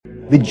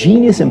The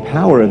genius and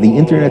power of the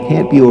internet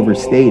can't be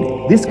overstated.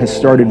 This has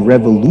started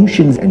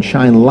revolutions and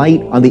shine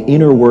light on the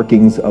inner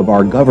workings of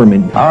our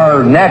government.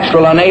 Our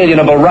natural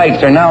unalienable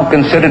rights are now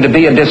considered to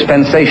be a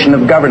dispensation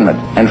of government,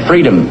 and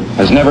freedom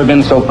has never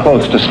been so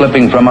close to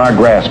slipping from our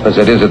grasp as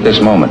it is at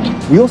this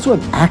moment. We also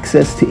have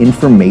access to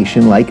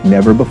information like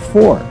never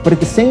before. But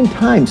at the same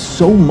time,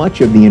 so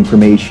much of the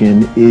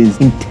information is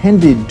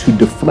intended to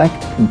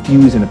deflect,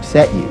 confuse, and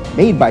upset you,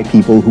 made by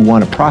people who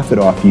want to profit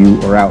off you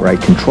or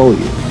outright control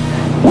you.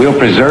 We'll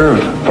preserve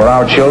for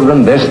our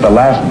children this, the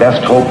last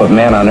best hope of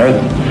man on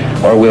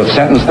earth, or we'll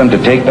sentence them to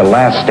take the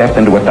last step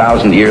into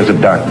 1,000 years of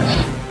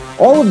darkness.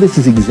 All of this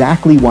is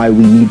exactly why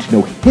we need to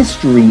know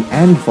history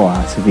and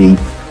philosophy.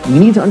 We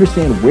need to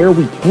understand where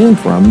we came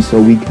from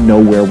so we can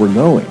know where we're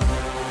going.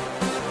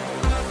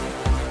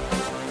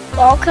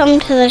 Welcome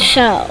to the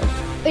show.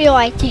 Would you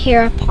like to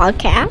hear a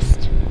podcast?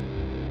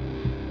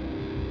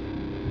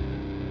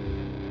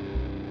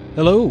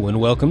 Hello and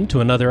welcome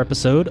to another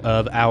episode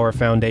of Our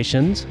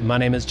Foundations. My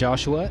name is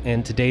Joshua,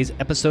 and today's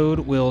episode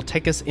will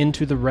take us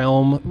into the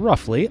realm,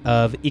 roughly,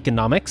 of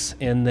economics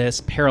in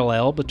this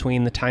parallel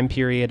between the time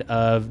period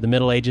of the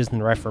Middle Ages and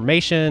the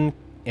Reformation,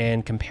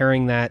 and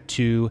comparing that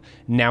to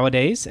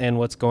nowadays and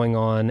what's going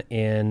on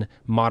in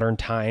modern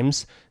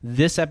times.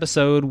 This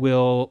episode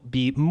will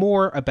be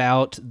more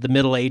about the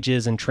Middle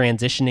Ages and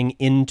transitioning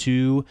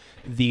into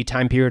the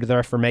time period of the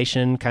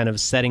Reformation, kind of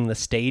setting the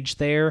stage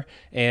there,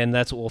 and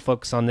that's what we'll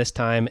focus on this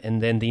time.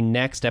 And then the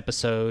next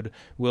episode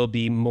will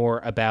be more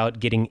about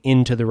getting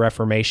into the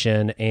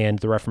Reformation and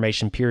the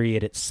Reformation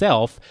period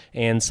itself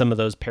and some of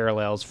those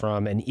parallels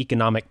from an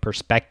economic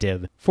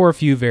perspective. For a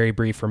few very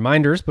brief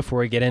reminders before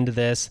we get into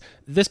this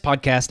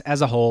podcast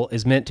as a whole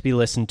is meant to be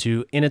listened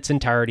to in its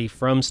entirety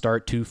from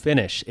start to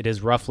finish. It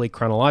is roughly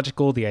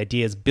chronological. The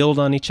ideas build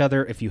on each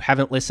other. If you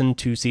haven't listened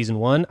to season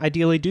 1,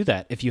 ideally do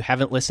that. If you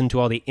haven't listened to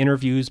all the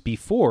interviews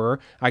before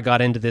I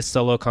got into this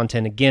solo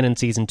content again in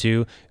season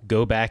 2,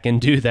 go back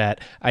and do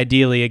that.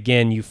 Ideally,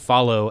 again, you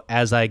follow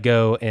as I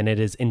go, and it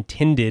is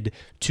intended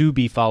to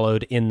be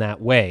followed in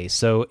that way.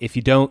 So if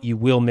you don't, you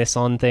will miss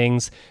on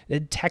things.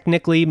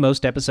 Technically,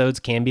 most episodes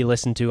can be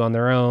listened to on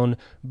their own,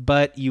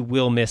 but you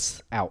will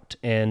miss out.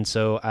 And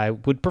so I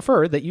would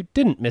prefer that you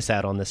didn't miss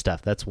out on this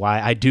stuff. That's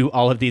why I do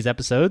all of these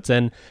episodes,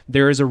 and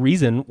there is a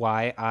reason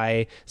why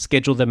I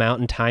schedule them out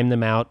and time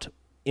them out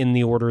in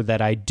the order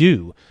that I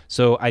do.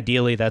 So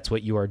ideally, that's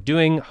what you are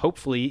doing.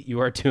 Hopefully,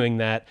 you are doing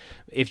that.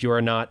 If you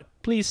are not,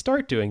 please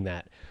start doing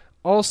that.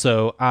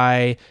 Also,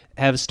 I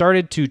have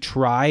started to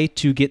try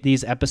to get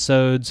these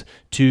episodes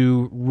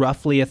to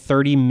roughly a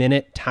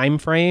 30-minute time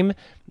frame.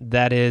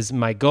 That is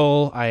my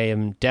goal. I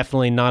am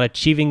definitely not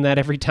achieving that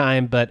every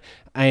time, but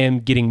I am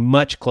getting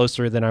much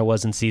closer than I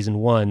was in season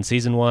 1.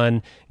 Season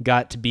 1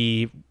 got to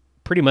be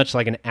pretty much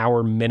like an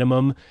hour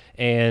minimum,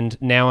 and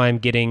now I'm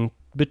getting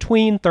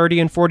between 30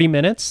 and 40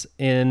 minutes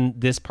in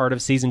this part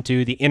of season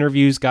 2. The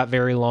interviews got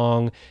very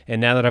long, and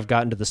now that I've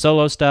gotten to the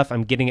solo stuff,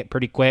 I'm getting it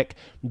pretty quick.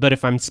 But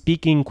if I'm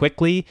speaking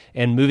quickly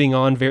and moving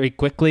on very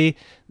quickly,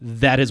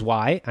 that is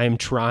why I'm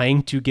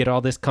trying to get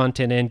all this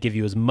content in, give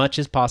you as much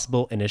as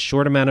possible in as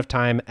short amount of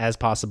time as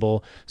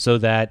possible so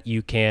that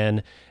you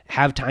can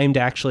have time to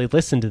actually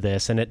listen to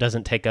this and it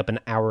doesn't take up an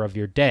hour of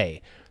your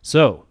day.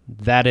 So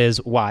that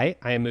is why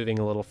I am moving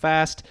a little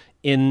fast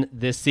in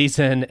this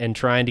season and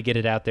trying to get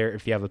it out there.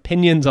 If you have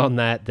opinions on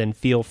that, then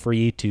feel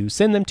free to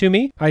send them to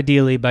me,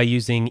 ideally by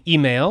using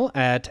email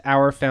at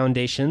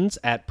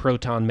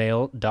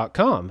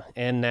ourfoundations@protonmail.com.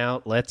 And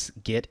now let's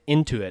get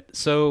into it.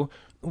 So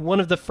one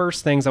of the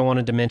first things I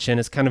wanted to mention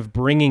is kind of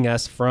bringing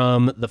us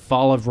from the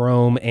fall of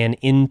Rome and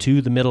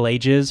into the Middle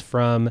Ages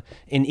from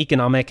an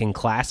economic and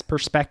class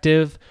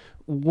perspective.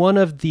 One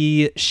of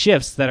the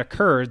shifts that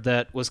occurred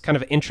that was kind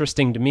of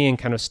interesting to me and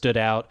kind of stood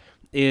out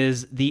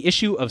is the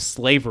issue of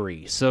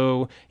slavery.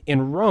 So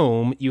in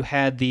Rome, you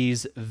had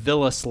these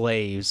villa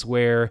slaves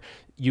where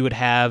you would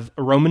have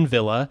a Roman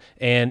villa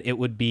and it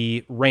would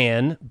be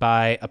ran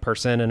by a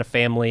person and a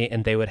family,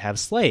 and they would have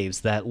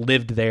slaves that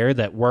lived there,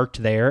 that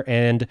worked there,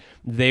 and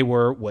they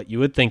were what you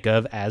would think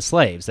of as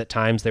slaves. At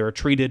times they were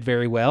treated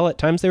very well, at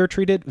times they were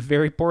treated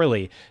very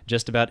poorly.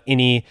 Just about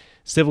any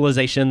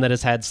civilization that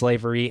has had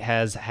slavery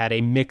has had a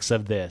mix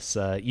of this.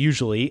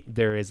 Usually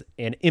there is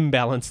an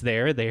imbalance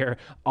there. They are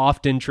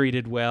often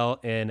treated well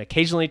and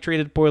occasionally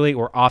treated poorly,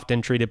 or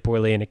often treated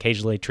poorly and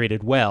occasionally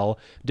treated well,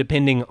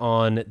 depending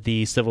on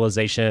the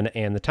civilization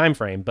and the time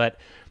frame. But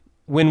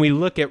when we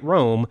look at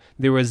Rome,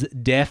 there was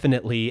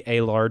definitely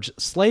a large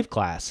slave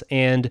class.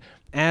 And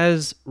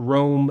as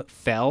Rome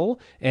fell,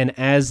 and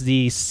as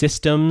the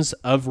systems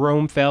of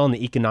Rome fell and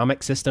the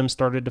economic system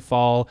started to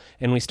fall,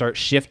 and we start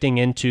shifting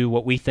into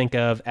what we think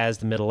of as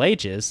the Middle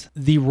Ages,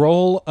 the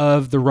role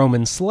of the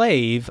Roman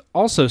slave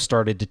also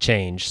started to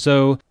change.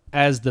 So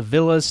as the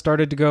villas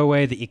started to go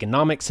away, the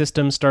economic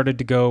system started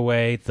to go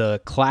away, the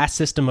class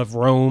system of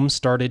Rome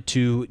started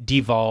to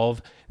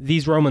devolve,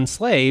 these Roman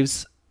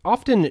slaves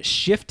often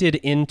shifted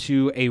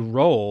into a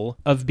role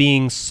of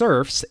being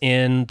serfs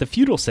in the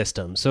feudal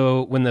system.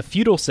 So when the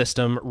feudal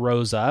system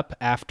rose up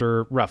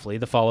after roughly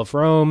the fall of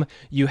Rome,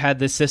 you had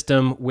this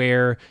system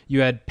where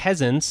you had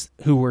peasants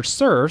who were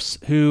serfs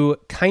who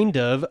kind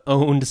of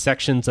owned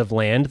sections of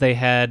land. They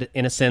had,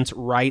 in a sense,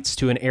 rights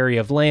to an area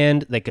of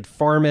land. They could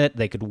farm it,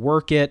 they could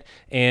work it,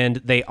 and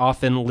they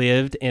often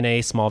lived in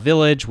a small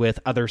village with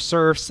other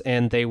serfs,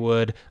 and they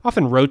would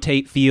often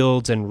rotate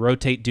fields and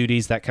rotate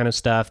duties, that kind of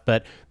stuff.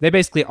 But they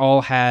basically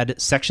all had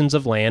sections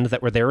of land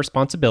that were their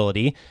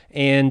responsibility,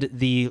 and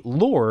the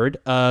lord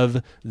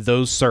of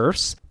those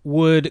serfs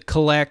would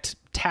collect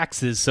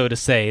taxes, so to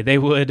say. They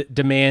would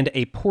demand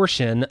a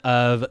portion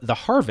of the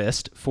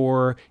harvest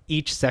for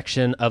each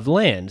section of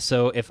land.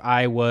 So if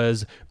I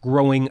was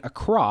growing a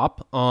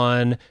crop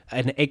on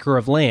an acre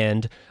of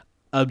land,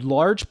 a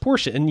large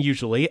portion,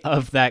 usually,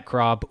 of that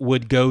crop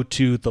would go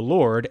to the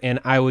Lord, and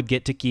I would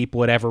get to keep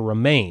whatever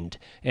remained.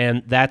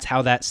 And that's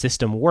how that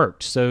system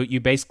worked. So you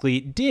basically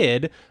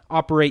did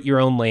operate your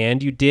own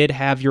land, you did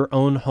have your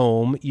own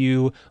home,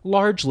 you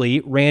largely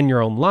ran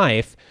your own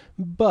life,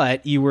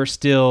 but you were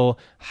still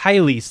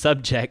highly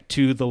subject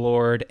to the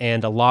Lord,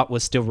 and a lot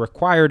was still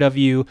required of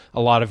you.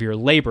 A lot of your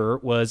labor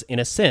was, in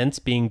a sense,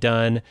 being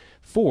done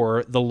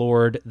for the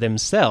Lord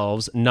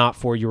themselves, not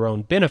for your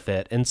own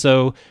benefit. And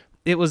so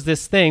it was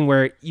this thing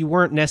where you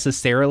weren't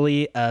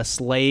necessarily a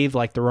slave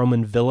like the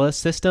Roman villa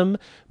system,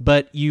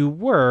 but you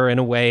were, in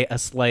a way, a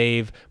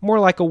slave, more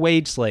like a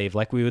wage slave,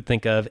 like we would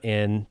think of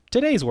in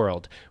today's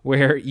world,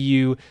 where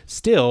you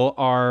still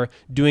are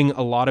doing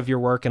a lot of your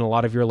work and a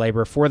lot of your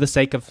labor for the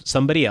sake of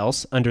somebody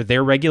else, under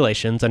their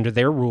regulations, under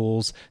their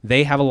rules.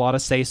 They have a lot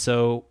of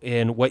say-so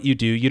in what you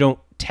do. You don't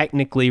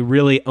technically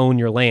really own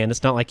your land.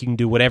 It's not like you can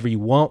do whatever you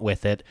want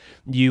with it.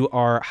 You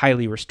are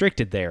highly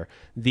restricted there.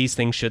 These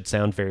things should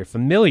sound very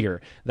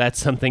familiar. That's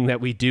something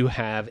that we do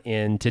have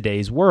in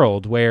today's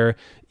world, where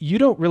you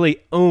don't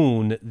really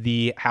own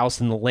the house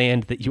and the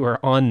land that you are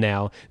on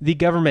now. The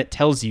government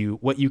tells you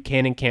what you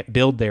can and can't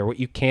build there, what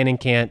you can and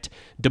can't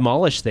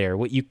demolish there,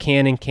 what you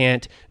can and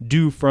can't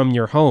do from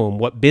your home,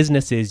 what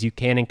businesses you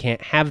can and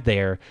can't have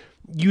there.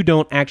 You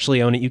don't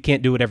actually own it. You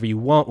can't do whatever you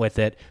want with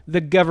it. The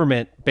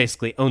government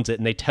basically owns it,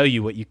 and they tell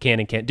you what you can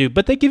and can't do,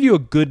 but they give you a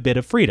good bit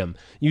of freedom.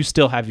 You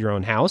still have your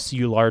own house.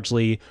 You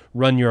largely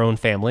run your own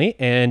family,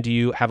 and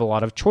you have a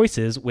lot of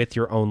choices with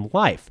your own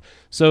life.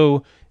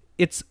 So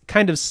it's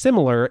kind of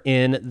similar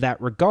in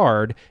that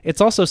regard.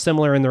 It's also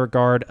similar in the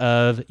regard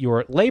of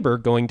your labor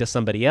going to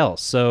somebody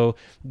else. So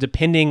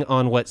depending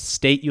on what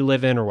state you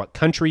live in or what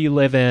country you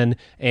live in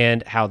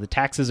and how the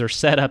taxes are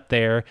set up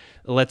there,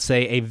 let's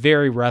say a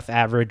very rough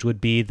average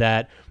would be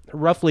that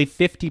roughly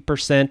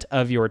 50%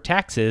 of your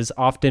taxes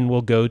often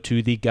will go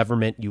to the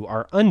government you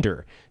are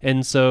under.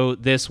 And so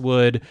this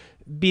would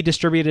be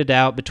distributed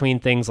out between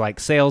things like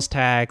sales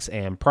tax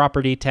and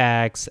property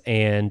tax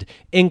and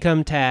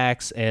income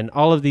tax and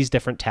all of these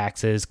different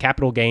taxes,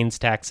 capital gains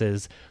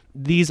taxes.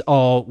 These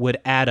all would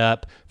add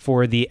up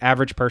for the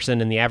average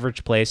person in the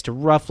average place to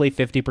roughly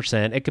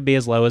 50%. It could be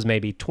as low as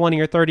maybe 20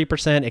 or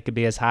 30%. It could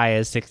be as high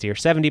as 60 or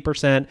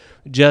 70%,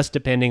 just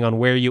depending on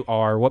where you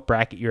are, what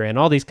bracket you're in,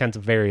 all these kinds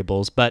of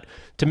variables. But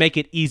to make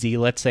it easy,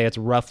 let's say it's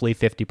roughly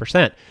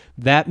 50%.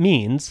 That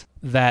means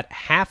that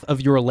half of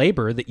your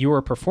labor that you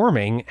are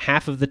performing,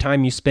 half of the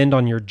time you spend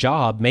on your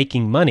job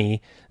making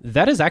money,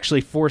 that is actually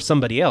for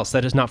somebody else.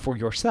 That is not for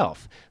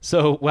yourself.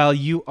 So while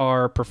you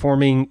are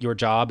performing your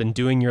job and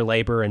doing your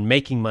labor and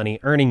making money,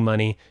 earning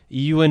money,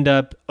 you end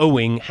up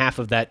owing half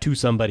of that to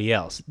somebody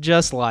else,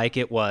 just like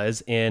it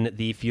was in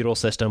the feudal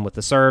system with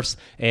the serfs.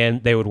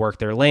 And they would work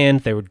their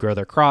land, they would grow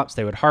their crops,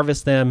 they would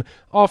harvest them,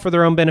 all for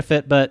their own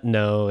benefit. But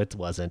no, it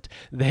wasn't.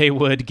 They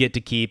would get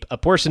to keep a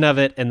portion of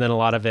it, and then a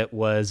lot of it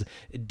was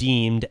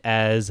deemed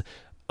as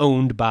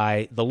owned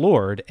by the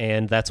Lord,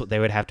 and that's what they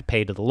would have to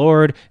pay to the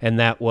Lord, and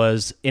that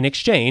was in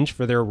exchange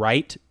for their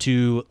right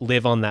to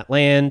live on that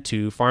land,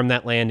 to farm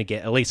that land, to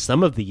get at least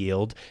some of the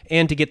yield,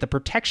 and to get the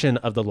protection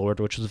of the Lord,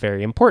 which was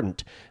very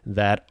important.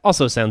 That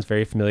also sounds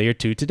very familiar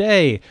to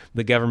today.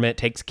 The government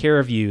takes care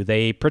of you,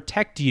 they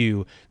protect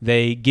you,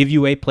 they give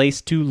you a place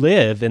to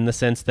live in the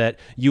sense that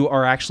you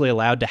are actually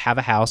allowed to have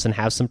a house and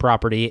have some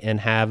property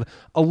and have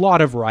a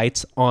lot of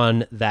rights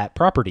on that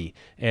property,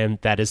 and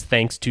that is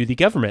thanks to the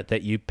government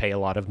that you pay a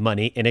lot of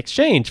money in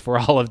exchange for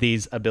all of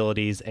these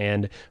abilities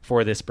and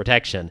for this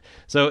protection.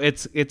 So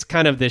it's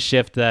kind of this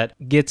shift that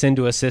gets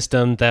into a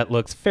system that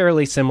looks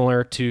fairly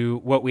similar to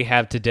what we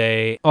have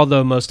today,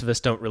 although most of us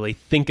don't really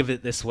think of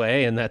it this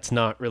way, and that's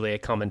not really a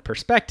common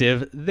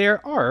perspective.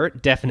 There are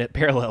definite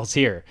parallels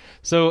here.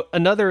 So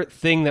another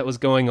thing that was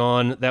going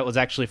on that was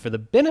actually for the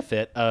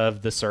benefit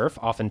of the serf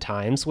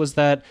oftentimes was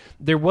that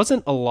there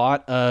wasn't a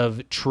lot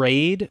of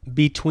trade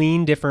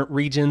between different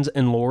regions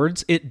and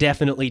lords. It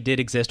definitely did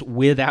exist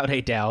without a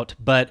doubt,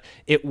 but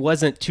it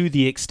wasn't to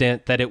the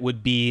extent that it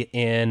would be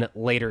in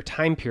later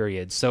time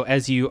periods. So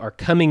as you are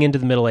coming into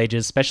the Middle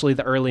Ages, especially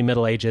the early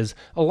Middle Ages,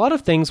 a lot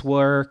of things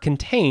were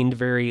contained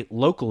very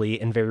locally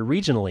and very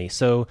regionally.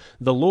 So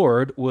the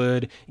Lord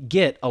would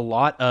get a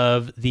lot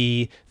of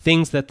the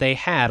things that they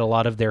had, a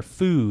lot of their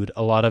food,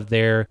 a lot of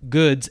their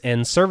goods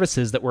and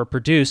services that were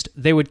produced,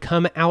 they would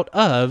come out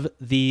of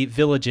the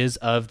villages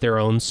of their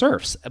own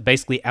serfs,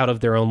 basically out of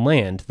their own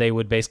land. They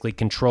would basically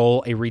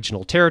control a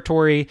regional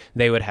territory.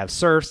 They would have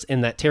serfs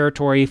in that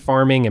territory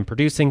farming and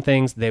producing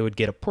things. They would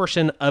get a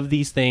portion of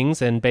these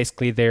things, and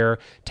basically their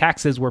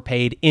taxes were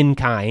paid in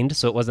kind.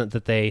 So it wasn't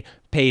that they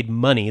paid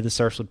money. The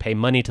serfs would pay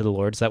money to the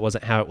lords. That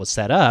wasn't how it was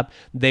set up.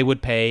 They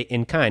would pay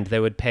in kind. They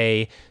would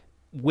pay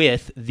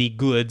with the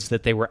goods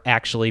that they were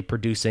actually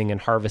producing and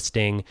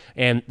harvesting,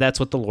 and that's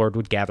what the Lord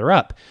would gather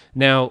up.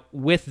 Now,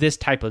 with this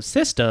type of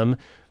system,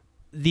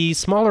 the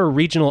smaller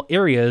regional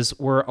areas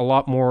were a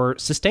lot more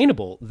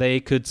sustainable. They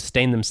could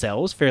sustain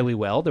themselves fairly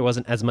well. There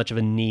wasn't as much of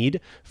a need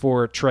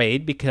for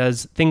trade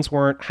because things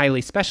weren't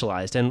highly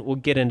specialized, and we'll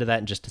get into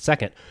that in just a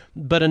second.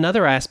 But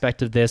another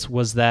aspect of this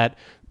was that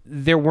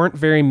there weren't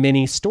very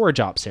many storage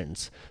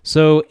options.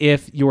 So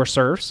if your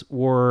serfs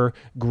were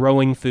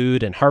growing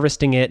food and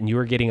harvesting it and you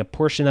were getting a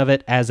portion of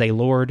it as a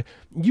lord,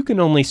 you can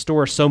only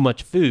store so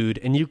much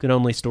food and you can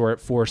only store it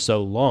for so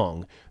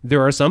long.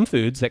 There are some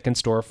foods that can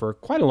store for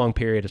quite a long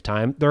period of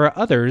time. There are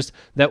others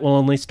that will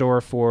only store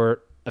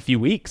for a few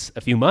weeks,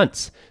 a few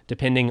months,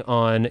 depending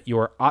on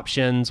your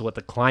options, what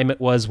the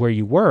climate was where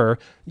you were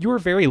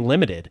very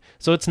limited.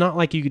 So it's not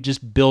like you could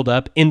just build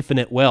up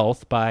infinite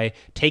wealth by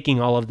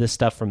taking all of this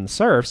stuff from the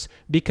serfs,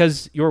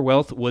 because your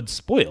wealth would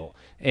spoil.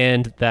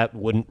 And that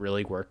wouldn't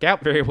really work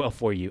out very well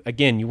for you.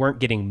 Again, you weren't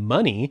getting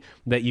money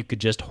that you could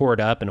just hoard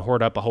up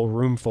a whole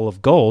room full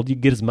of gold. You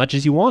could get as much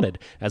as you wanted,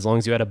 as long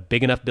as you had a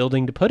big enough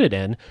building to put it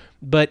in.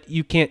 But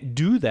you can't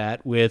do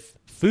that with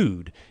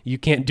food. You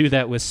can't do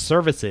that with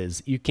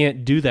services. You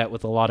can't do that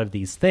with a lot of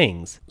these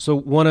things. So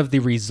one of the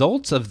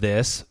results of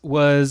this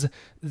was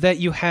that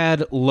you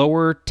had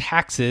lower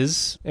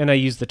taxes, and I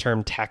use the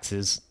term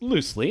taxes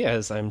loosely,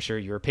 as I'm sure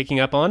you're picking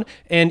up on,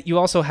 and you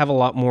also have a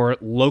lot more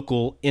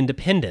local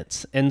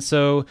independence. And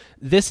so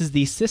this is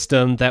the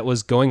system that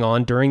was going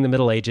on during the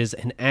Middle Ages,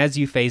 and as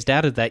you phased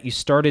out of that, you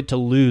started to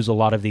lose a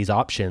lot of these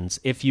options.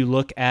 If you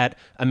look at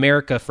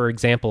America, for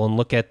example, and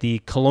look at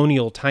the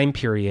colonial time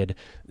period,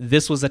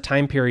 this was a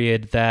time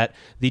period that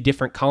the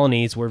different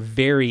colonies were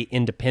very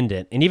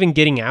independent. And even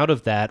getting out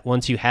of that,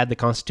 once you had the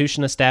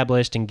Constitution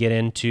established and get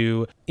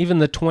into even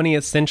the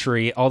 20th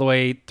century, all the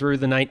way through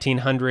the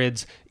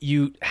 1900s,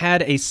 you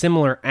had a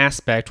similar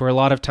aspect where a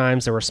lot of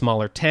times there were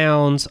smaller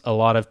towns, a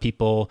lot of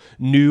people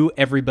knew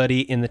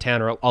everybody in the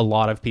town, or a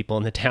lot of people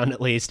in the town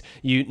at least.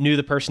 You knew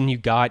the person you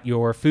got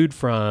your food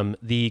from.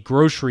 The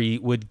grocery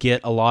would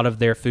get a lot of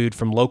their food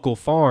from local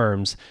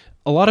farms.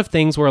 A lot of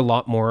things were a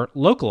lot more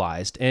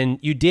localized, and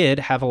you did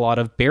have a lot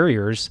of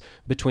barriers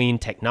between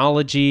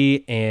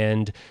technology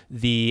and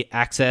the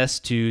access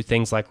to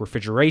things like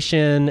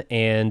refrigeration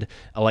and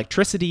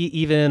electricity,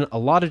 even a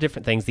lot of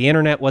different things. The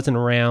internet wasn't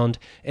around,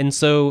 and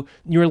so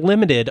you're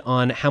limited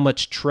on how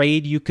much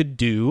trade you could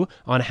do,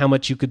 on how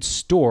much you could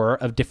store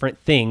of different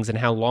things and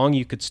how long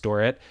you could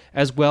store it,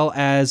 as well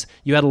as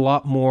you had a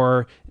lot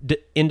more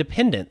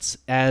independence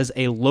as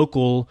a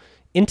local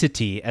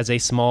entity, as a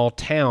small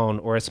town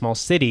or a small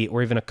city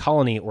or even a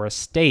colony or a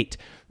state.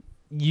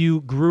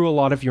 You grew a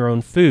lot of your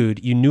own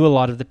food. You knew a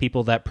lot of the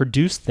people that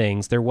produced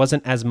things. There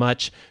wasn't as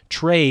much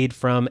trade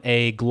from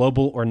a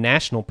global or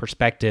national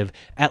perspective,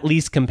 at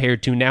least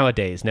compared to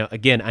nowadays. Now,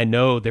 again, I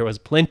know there was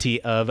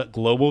plenty of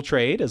global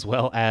trade as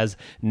well as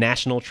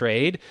national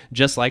trade,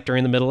 just like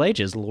during the Middle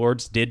Ages.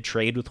 Lords did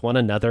trade with one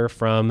another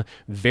from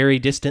very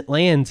distant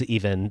lands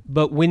even.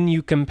 But when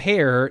you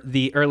compare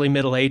the early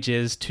Middle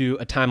Ages to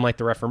a time like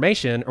the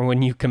Reformation, or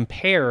when you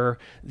compare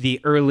the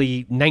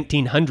early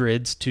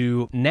 1900s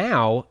to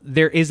now,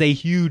 there is a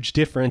huge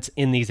difference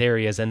in these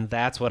areas, and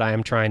that's what I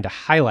am trying to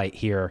highlight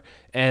here.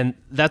 And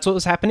that's what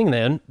was happening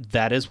then.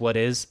 That is what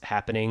is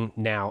happening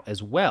now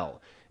as well.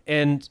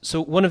 And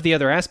so one of the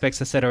other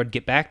aspects I said I would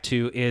get back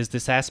to is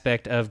this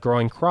aspect of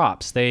growing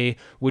crops. They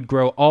would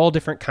grow all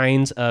different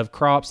kinds of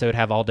crops. They would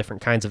have all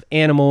different kinds of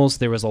animals.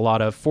 There was a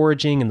lot of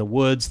foraging in the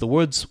woods. The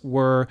woods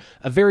were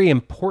a very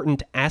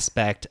important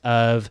aspect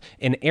of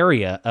an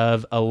area,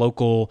 of a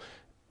local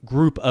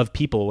group of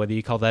people, whether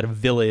you call that a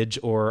village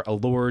or a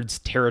lord's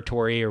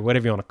territory or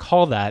whatever you want to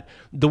call that.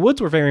 The woods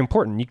were very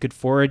important. You could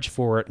forage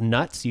for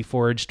nuts. You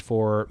foraged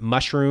for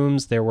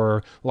mushrooms. There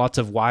were lots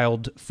of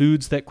wild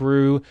foods that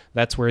grew.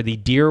 That's where the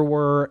deer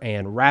were,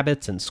 and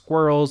rabbits and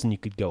squirrels, and you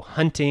could go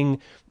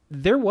hunting.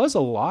 There was a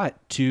lot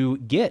to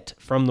get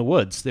from the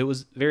woods. It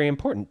was very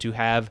important to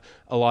have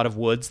a lot of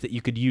woods that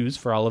you could use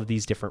for all of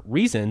these different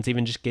reasons,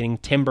 even just getting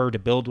timber to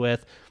build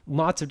with,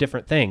 lots of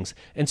different things.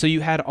 And so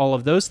you had all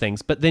of those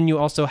things, but then you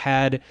also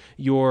had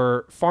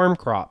your farm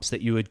crops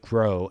that you would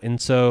grow. And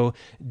so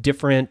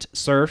different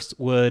serfs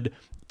would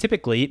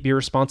typically be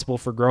responsible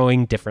for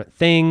growing different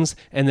things.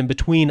 And then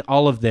between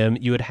all of them,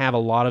 you would have a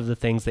lot of the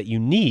things that you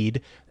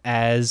need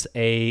as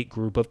a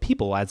group of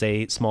people, as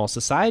a small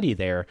society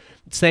there.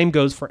 Same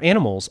goes for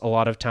animals. A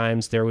lot of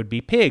times there would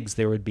be pigs,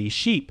 there would be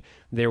sheep,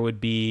 there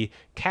would be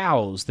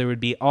cows, there would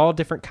be all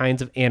different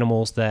kinds of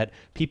animals that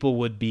people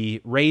would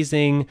be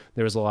raising.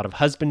 There was a lot of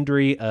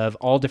husbandry of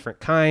all different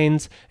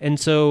kinds. And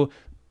so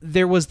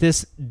there was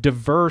this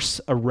diverse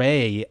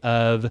array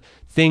of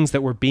things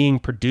that were being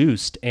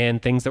produced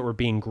and things that were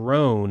being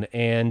grown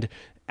and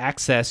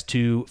access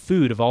to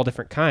food of all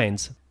different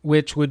kinds,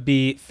 which would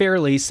be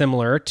fairly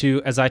similar to,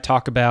 as I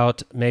talk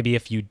about maybe a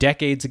few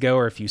decades ago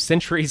or a few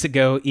centuries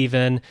ago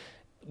even,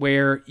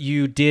 where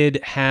you did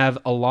have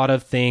a lot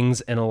of things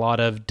and a lot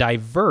of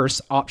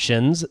diverse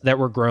options that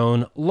were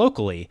grown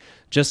locally.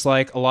 Just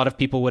like a lot of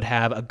people would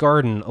have a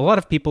garden, a lot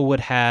of people would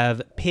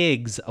have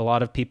pigs, a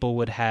lot of people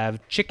would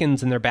have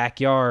chickens in their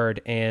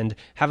backyard and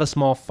have a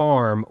small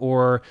farm,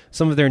 or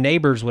some of their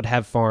neighbors would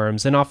have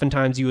farms. And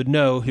oftentimes you would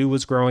know who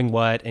was growing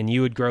what, and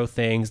you would grow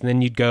things, and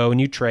then you'd go and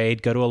you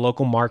trade, go to a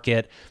local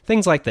market,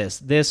 things like this.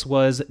 This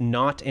was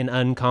not an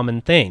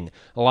uncommon thing.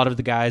 A lot of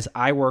the guys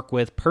I work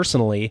with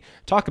personally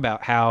talk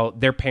about how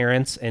their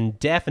parents and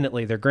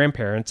definitely their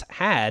grandparents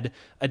had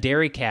a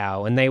dairy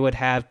cow, and they would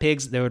have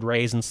pigs they would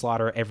raise and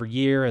slaughter every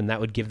year, and that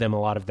would give them a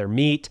lot of their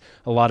meat.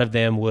 A lot of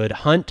them would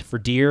hunt for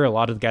deer. A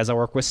lot of the guys I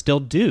work with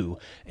still do.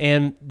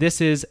 And this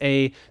is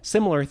a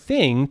similar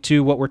thing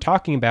to what we're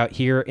talking about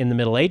here in the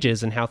Middle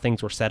Ages and how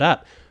things were set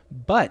up.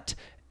 But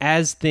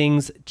as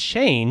things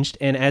changed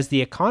and as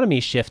the economy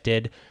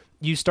shifted,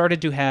 you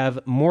started to have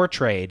more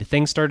trade.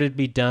 Things started to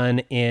be done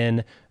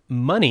in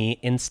money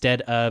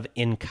instead of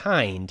in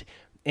kind.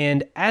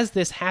 And as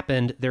this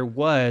happened, there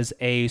was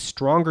a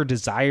stronger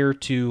desire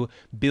to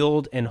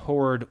build and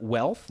hoard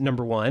wealth,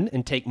 number one,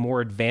 and take more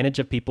advantage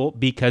of people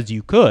because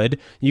you could.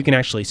 You can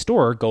actually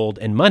store gold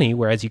and money,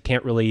 whereas you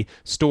can't really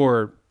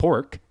store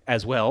pork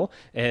as well,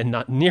 and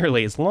not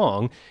nearly as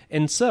long.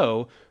 And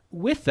so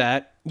with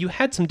that, you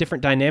had some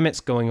different dynamics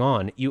going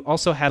on. You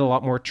also had a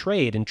lot more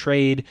trade, and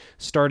trade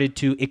started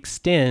to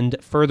extend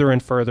further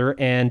and further,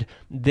 and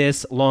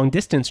this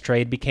long-distance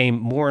trade became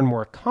more and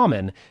more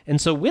common.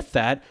 And so with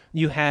that,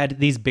 you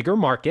had these bigger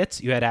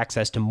markets, you had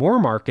access to more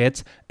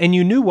markets, and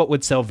you knew what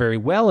would sell very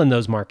well in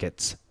those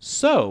markets.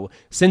 So,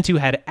 since you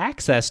had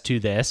access to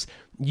this,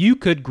 you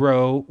could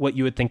grow what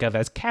you would think of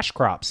as cash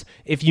crops.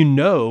 If you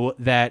know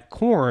that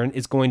corn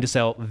is going to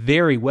sell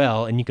very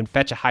well and you can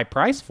fetch a high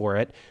price for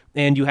it,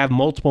 and you have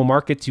multiple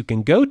markets you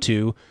can go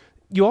to,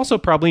 you also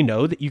probably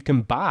know that you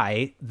can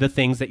buy the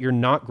things that you're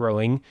not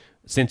growing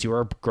since you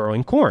are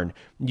growing corn.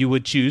 You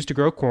would choose to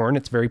grow corn.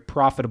 It's very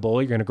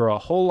profitable. You're going to grow a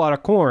whole lot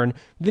of corn.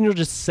 Then you'll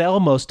just sell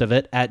most of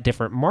it at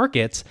different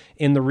markets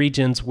in the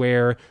regions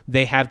where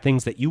they have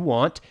things that you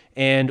want.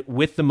 And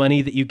with the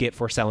money that you get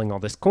for selling all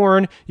this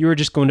corn, you're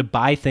just going to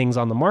buy things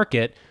on the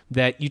market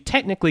that you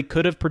technically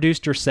could have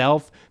produced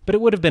yourself, but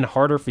it would have been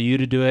harder for you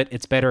to do it.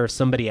 It's better if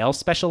somebody else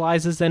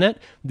specializes in it.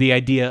 The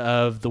idea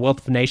of The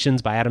Wealth of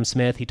Nations by Adam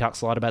Smith, he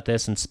talks a lot about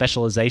this and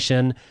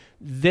specialization.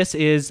 This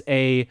is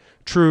a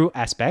true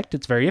aspect.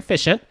 It's very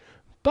efficient,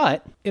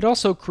 but it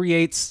also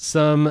creates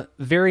some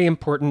very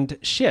important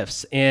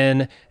shifts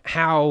in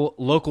how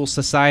local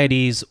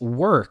societies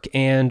work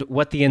and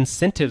what the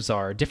incentives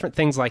are, different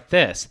things like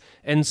this.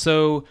 And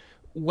so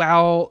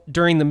while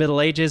during the Middle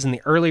Ages and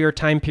the earlier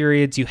time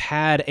periods, you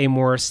had a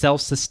more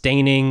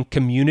self-sustaining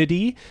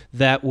community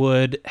that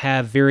would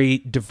have very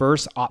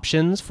diverse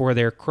options for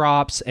their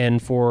crops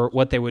and for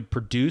what they would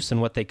produce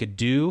and what they could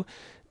do,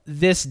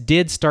 this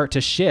did start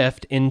to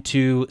shift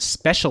into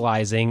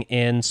specializing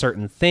in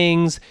certain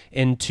things,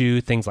 into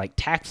things like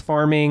tax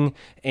farming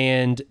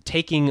and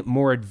taking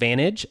more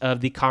advantage of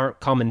the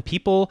common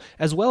people,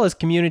 as well as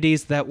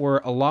communities that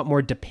were a lot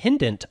more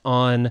dependent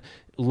on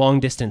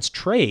long-distance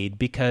trade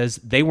because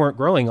they weren't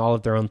growing all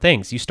of their own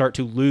things. You start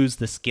to lose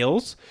the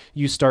skills.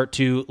 You start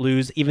to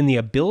lose even the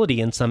ability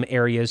in some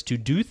areas to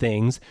do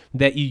things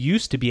that you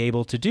used to be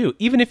able to do.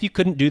 Even if you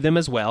couldn't do them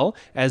as well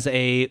as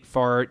a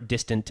far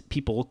distant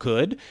people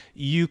could,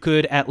 you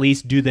could at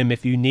least do them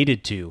if you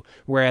needed to.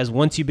 Whereas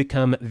once you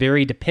become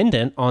very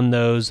dependent on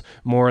those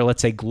more,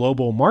 let's say,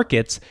 global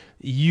markets,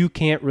 you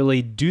can't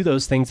really do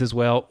those things as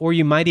well, or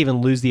you might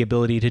even lose the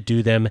ability to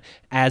do them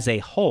as a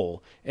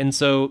whole. And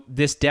so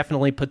this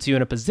definitely puts you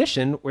in a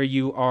position where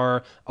you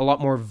are a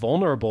lot more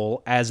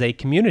vulnerable as a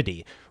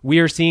community. We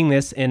are seeing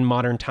this in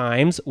modern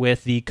times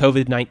with the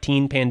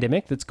COVID-19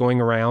 pandemic that's going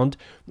around.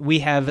 We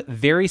have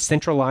very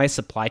centralized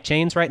supply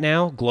chains right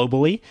now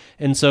globally.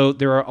 And so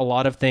there are a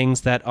lot of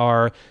things that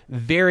are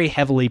very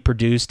heavily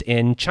produced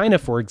in China,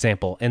 for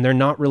example, and they're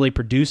not really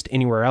produced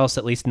anywhere else,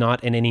 at least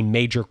not in any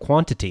major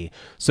quantity.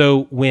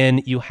 So when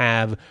you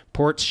have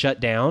ports shut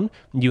down,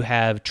 you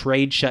have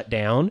trade shut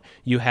down,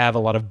 you have a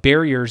lot of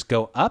barriers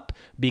go up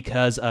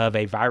because of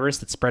a virus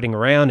that's spreading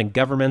around and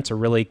governments are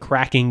really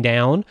cracking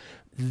down.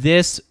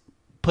 This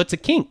puts a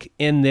kink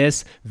in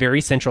this very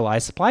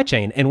centralized supply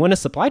chain. And when a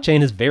supply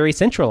chain is very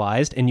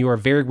centralized and you are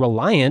very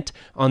reliant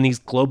on these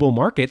global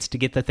markets to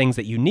get the things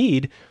that you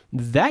need,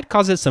 that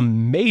causes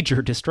some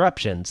major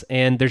disruptions,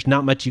 and there's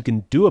not much you can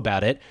do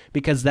about it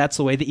because that's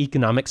the way the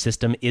economic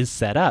system is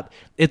set up.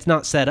 It's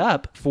not set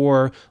up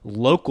for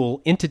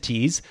local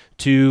entities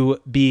to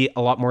be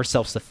a lot more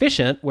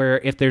self-sufficient, where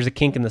if there's a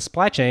kink in the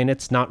supply chain,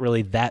 it's not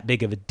really that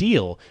big of a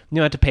deal.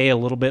 You have to pay a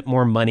little bit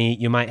more money.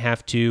 You might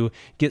have to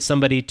get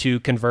somebody to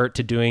convert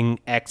to doing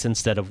X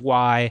instead of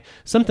Y,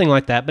 something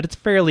like that, but it's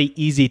fairly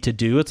easy to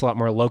do. It's a lot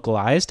more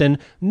localized, and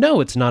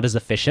no, it's not as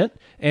efficient,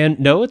 and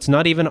no, it's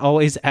not even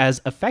always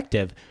as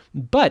effective,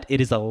 but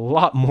it is a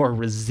lot more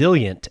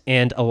resilient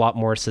and a lot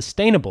more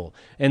sustainable.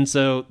 And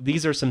so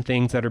these are some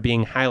things that are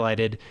being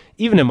highlighted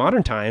even in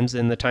modern times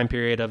in the time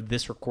period of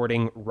this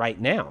recording right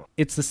now.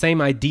 It's the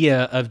same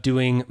idea of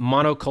doing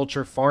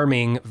monoculture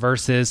farming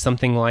versus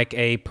something like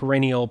a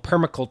perennial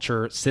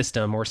permaculture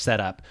system or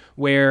setup,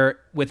 where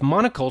with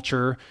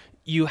monoculture,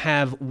 you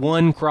have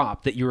one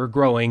crop that you are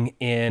growing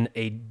in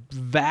a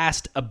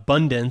vast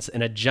abundance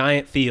in a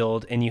giant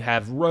field, and you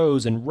have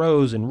rows and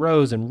rows and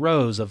rows and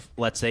rows of,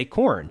 let's say,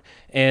 corn.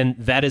 And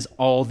that is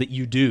all that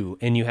you do.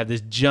 And you have this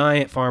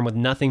giant farm with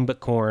nothing but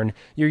corn.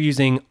 You're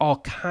using all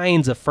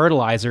kinds of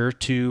fertilizer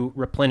to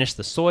replenish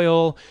the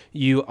soil.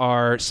 You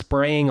are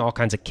spraying all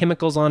kinds of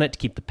chemicals on it to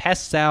keep the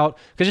pests out.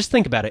 Because just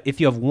think about it.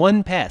 If you have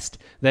one pest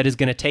that is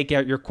going to take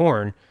out your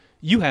corn,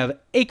 you have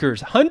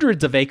acres,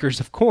 hundreds of acres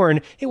of corn.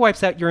 It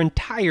wipes out your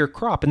entire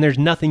crop, and there's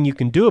nothing you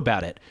can do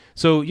about it.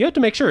 So you have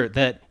to make sure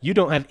that you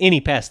don't have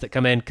any pests that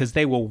come in, because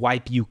they will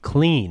wipe you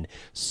clean.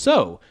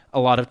 So a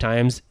lot of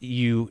times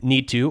you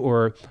need to,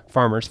 or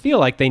farmers feel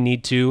like they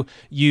need to,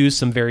 use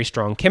some very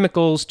strong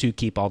chemicals to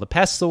keep all the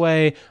pests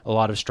away, a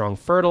lot of strong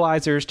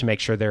fertilizers to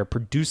make sure they're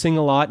producing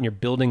a lot and you're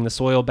building the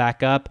soil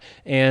back up,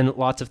 and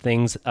lots of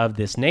things of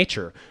this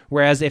nature.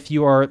 Whereas if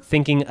you are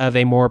thinking of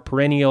a more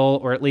perennial,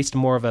 or at least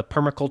more of a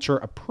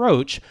permaculture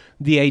approach,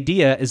 the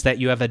idea is that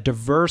you have a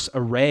diverse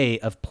array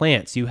of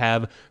plants. You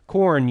have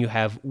corn, you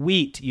have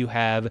wheat, you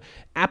have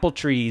apple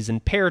trees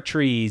and pear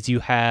trees, you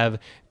have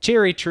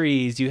cherry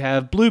trees, you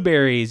have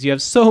blueberries, you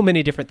have so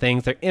many different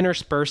things. They're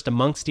interspersed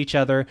amongst each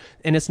other.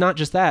 And it's not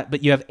just that,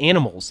 but you have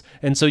animals.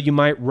 And so you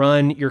might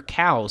run your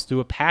cows through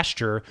a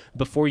pasture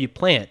before you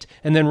plant,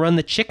 and then run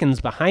the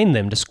chickens behind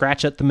them to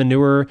scratch up the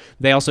manure.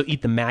 They also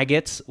eat the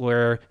maggots,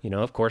 where,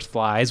 of course,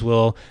 flies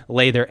will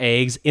lay their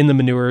eggs in the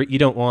manure. You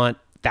don't want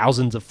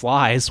thousands of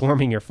flies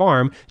swarming your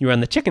farm. You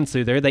run the chickens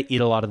through there, they eat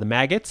a lot of the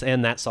maggots,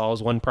 and that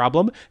solves one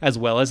problem, as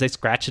well as they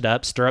scratch it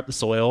up, stir up the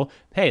soil.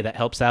 Hey, that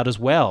helps out as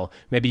well.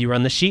 Maybe you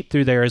run the sheep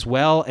through there as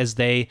well, as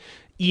they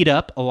eat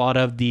up a lot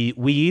of the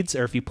weeds,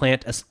 or if you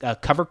plant a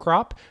cover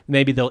crop,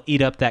 maybe they'll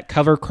eat up that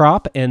cover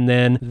crop, and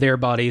then their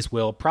bodies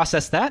will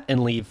process that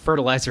and leave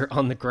fertilizer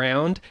on the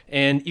ground.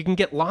 And you can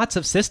get lots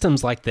of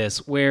systems like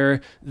this,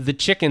 where the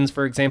chickens,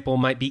 for example,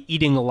 might be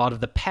eating a lot of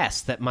the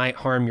pests that might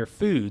harm your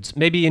foods.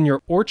 Maybe in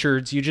your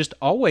orchards, you just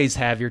always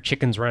have your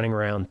chickens running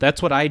around.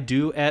 That's what I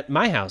do at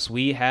my house.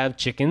 We have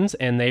chickens,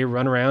 and they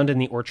run around in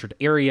the orchard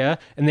area,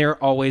 and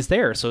they're always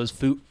there. So as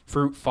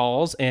fruit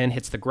falls and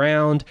hits the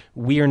ground,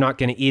 we are not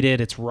going to eat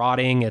it. It's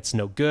rotting. It's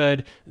no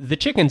good. The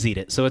chickens eat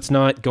it, so it's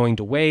not going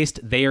to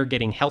waste. They are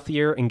getting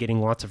healthier and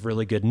getting lots of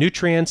really good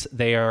nutrients.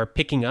 They are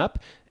picking up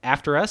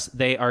after us.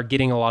 They are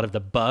getting a lot of the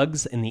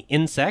bugs and the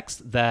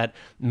insects that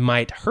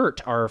might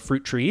hurt our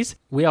fruit trees.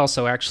 We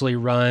also actually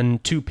run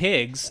 2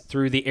 pigs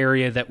through the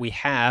area that we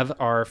have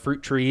our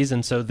fruit trees,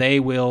 and so they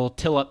will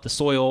till up the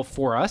soil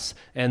for us,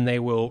 and they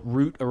will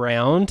root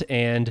around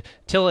and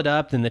till it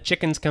up. Then the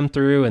chickens come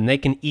through, and they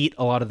can eat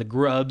a lot of the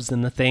grubs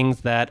and the things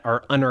that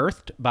are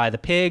unearthed by the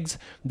pigs.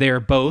 They're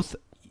both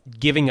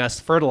giving us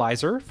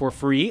fertilizer for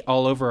free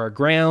all over our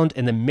ground,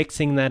 and then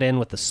mixing that in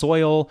with the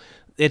soil.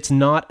 It's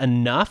not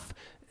enough.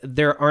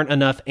 There aren't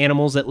enough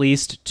animals, at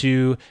least,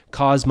 to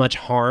cause much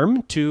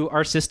harm to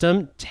our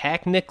system.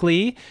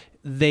 Technically,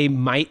 they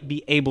might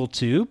be able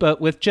to, but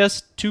with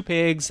just 2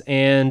 pigs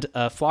and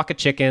a flock of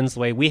chickens, the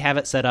way we have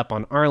it set up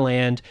on our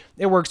land,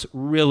 it works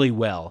really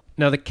well.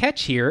 Now, the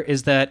catch here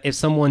is that if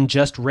someone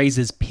just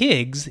raises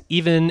pigs,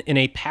 even in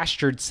a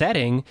pastured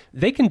setting,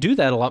 they can do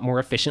that a lot more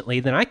efficiently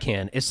than I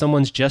can. If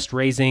someone's just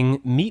raising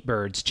meat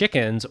birds,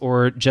 chickens,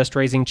 or just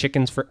raising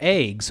chickens for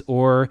eggs,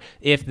 or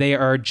if they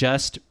are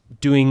just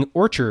doing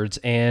orchards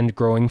and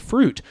growing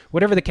fruit,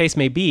 whatever the case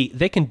may be,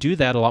 they can do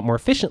that a lot more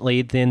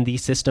efficiently than the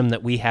system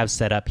that we have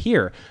set up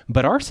here.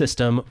 But our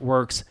system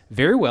works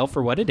very well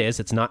for what it is.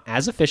 It's not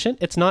as efficient,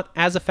 it's not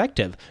as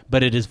effective,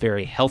 but it is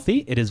very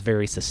healthy, it is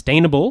very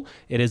sustainable,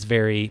 it is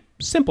very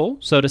simple,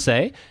 so to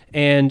say,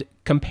 and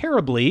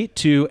comparably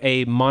to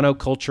a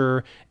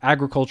monoculture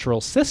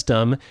agricultural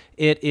system,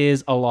 it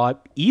is a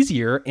lot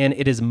easier, and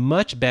it is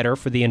much better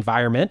for the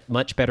environment,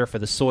 much better for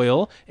the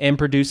soil, and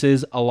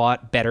produces a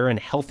lot better and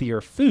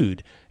healthier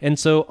food. And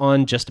so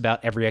on just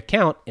about every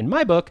account in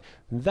my book,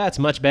 That's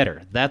much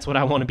better. That's what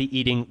I want to be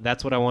eating.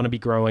 That's what I want to be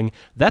growing.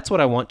 That's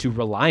what I want to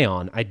rely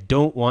on. I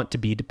don't want to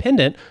be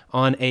dependent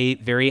on a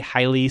very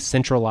highly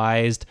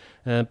centralized,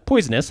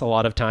 poisonous a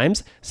lot of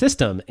times,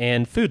 system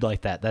and food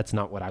like that. That's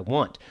not what I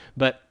want.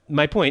 But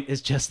my point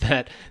is just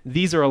that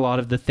these are a lot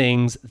of the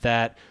things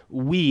that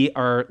we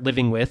are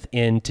living with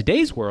in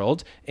today's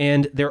world,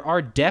 and there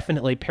are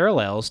definitely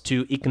parallels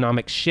to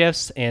economic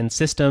shifts and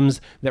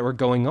systems that were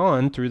going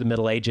on through the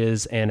Middle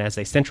Ages, and as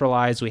they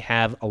centralize, we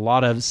have a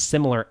lot of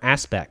similar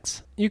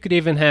aspects. You could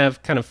even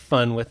have kind of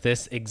fun with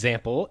this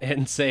example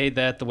and say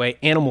that the way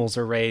animals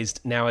are raised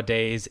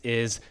nowadays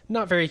is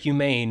not very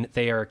humane.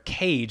 They are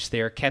caged,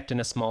 they are kept in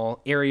a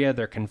small area,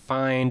 they're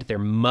confined, they're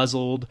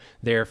muzzled,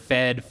 they're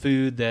fed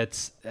food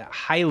that's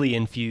highly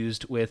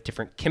infused with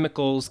different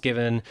chemicals,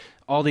 given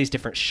all these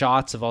different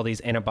shots of all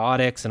these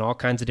antibiotics and all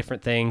kinds of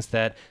different things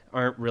that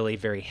aren't really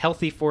very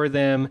healthy for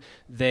them.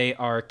 They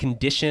are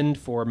conditioned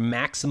for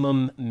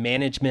maximum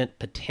management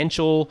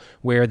potential,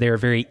 where they're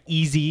very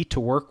easy to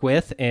work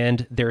with,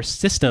 and their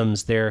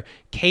systems, their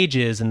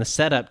cages, and the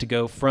setup to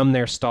go from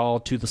their stall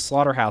to the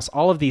slaughterhouse,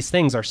 all of these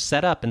things are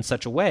set up in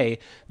such a way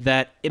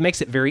that it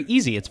makes it very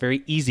easy. It's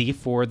very easy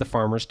for the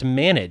farmers to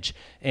manage.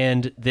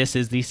 And this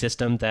is the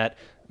system that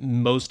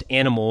most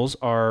animals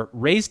are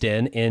raised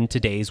in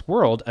today's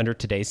world under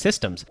today's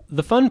systems.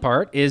 The fun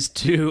part is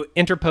to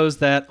interpose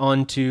that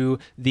onto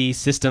the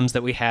systems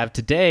that we have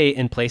today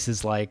in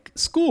places like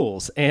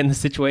schools and the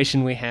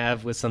situation we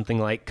have with something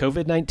like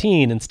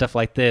COVID-19 and stuff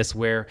like this,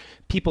 where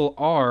people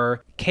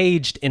are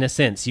caged in a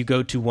sense. You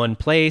go to one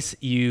place,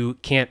 you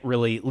can't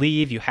really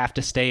leave, you have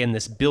to stay in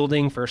this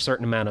building for a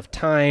certain amount of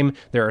time.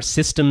 There are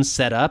systems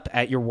set up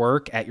at your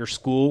work, at your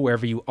school,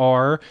 wherever you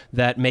are,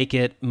 that make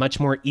it much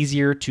more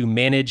easier to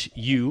manage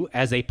you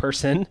as a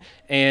person.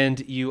 And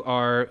you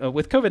are,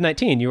 with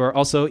COVID-19, you are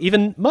also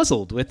even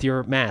muzzled with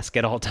your mask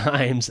at all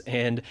times,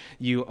 and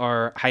you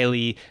are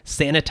highly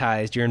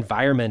sanitized. Your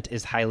environment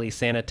is highly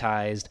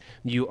sanitized.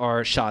 You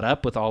are shot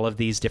up with all of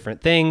these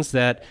different things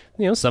that,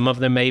 some of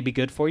them may be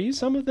good for you,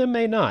 some of them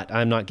may not.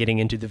 I'm not getting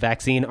into the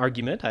vaccine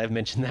argument. I've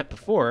mentioned that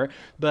before,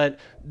 but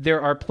there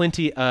are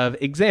plenty of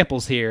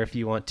examples here if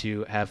you want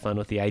to have fun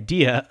with the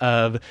idea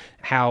of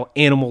how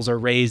animals are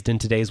raised in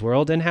today's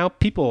world and how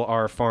people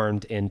are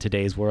farmed in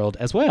today's world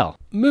as well.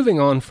 Moving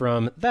on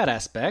from that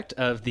aspect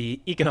of the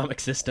economic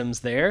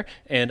systems there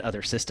and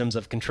other systems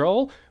of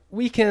control,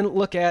 we can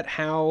look at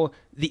how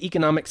the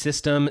economic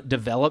system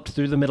developed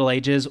through the Middle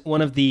Ages.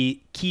 One of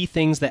the key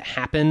things that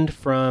happened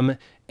from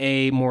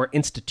a more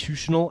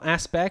institutional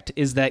aspect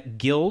is that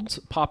guilds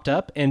popped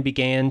up and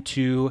began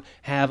to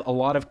have a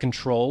lot of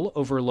control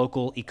over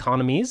local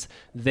economies.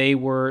 They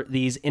were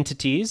these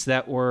entities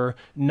that were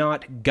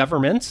not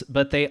governments,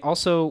 but they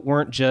also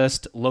weren't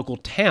just local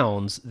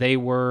towns. They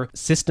were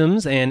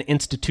systems and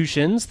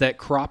institutions that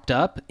cropped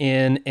up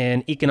in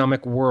an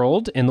economic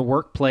world in the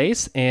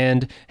workplace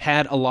and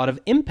had a lot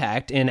of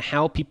impact in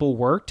how people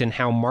worked and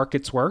how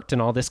markets worked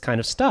and all this kind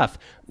of stuff.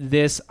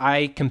 This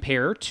I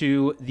compare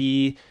to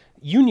the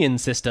union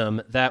system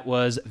that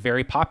was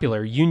very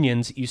popular.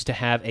 Unions used to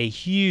have a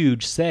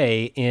huge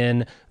say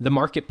in the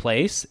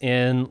marketplace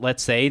in,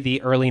 let's say,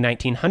 the early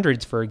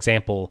 1900s, for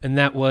example, and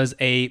that was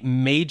a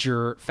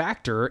major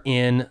factor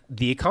in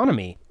the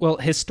economy. Well,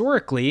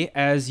 historically,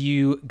 as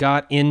you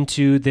got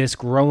into this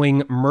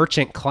growing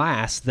merchant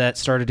class that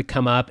started to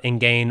come up and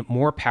gain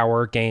more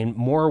power, gain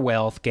more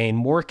wealth, gain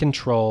more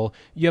control,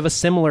 you have a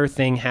similar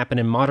thing happen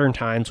in modern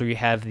times where you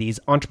have these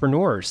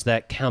entrepreneurs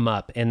that come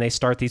up and they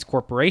start these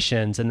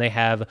corporations and they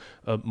have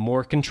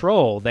more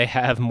control, they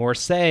have more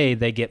say,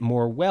 they get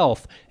more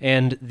wealth,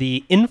 and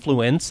the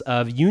influence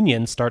of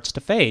unions starts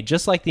to fade,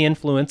 just like the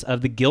influence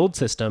of the guild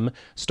system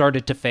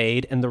started to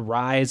fade and the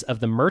rise of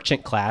the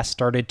merchant class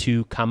started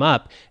to come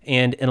up.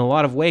 And in a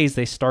lot of ways,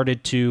 they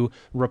started to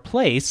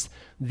replace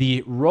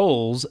the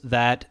roles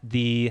that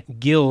the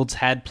guilds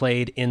had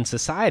played in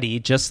society,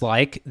 just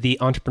like the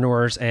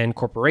entrepreneurs and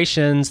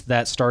corporations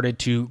that started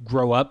to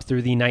grow up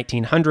through the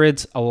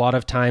 1900s, a lot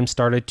of times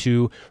started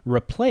to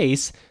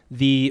replace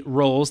the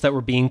roles that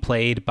were being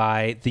played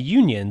by the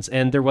unions.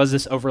 And there was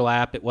this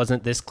overlap. It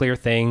wasn't this clear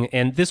thing.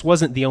 And this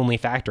wasn't the only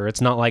factor.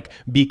 It's not like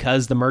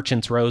because the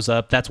merchants rose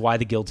up, that's why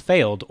the guilds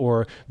failed,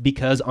 or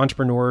because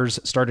entrepreneurs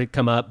started to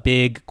come up,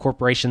 big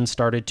corporations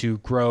started to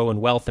grow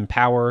in wealth and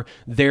power,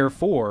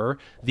 therefore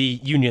the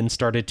unions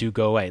started to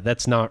go away.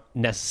 That's not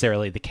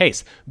necessarily the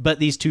case. But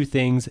these two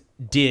things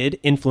did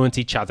influence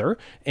each other,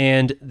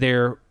 and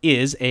there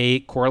is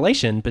a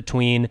correlation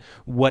between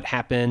what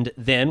happened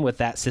then with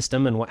that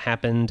system and what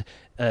happened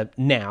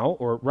now,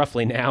 or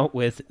roughly now,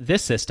 with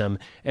this system.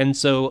 And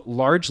so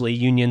largely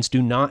unions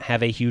do not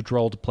have a huge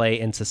role to play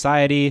in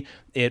society.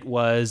 It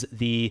was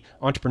the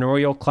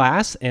entrepreneurial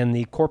class and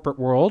the corporate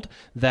world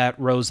that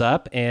rose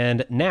up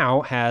and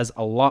now has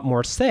a lot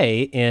more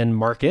say in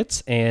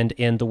markets and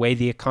in the way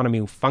the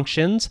economy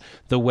functions,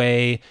 the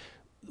way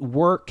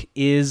work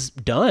is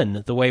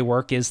done, the way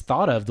work is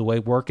thought of, the way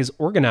work is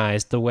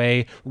organized, the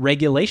way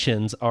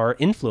regulations are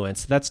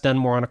influenced. That's done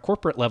more on a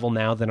corporate level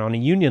now than on a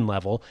union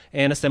level.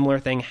 And a similar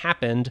thing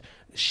happened,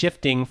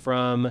 shifting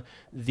from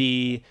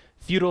the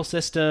feudal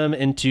system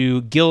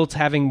into guilds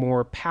having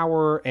more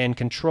power and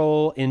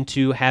control,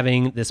 into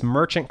having this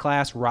merchant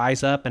class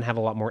rise up and have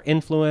a lot more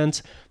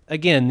influence.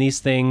 Again, these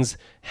things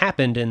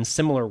happened in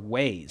similar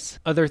ways.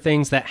 Other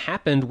things that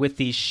happened with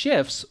these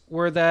shifts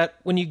were that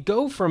when you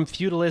go from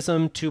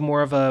feudalism to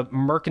more of a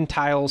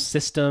mercantile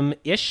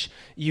system-ish,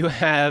 you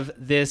have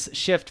this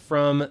shift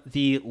from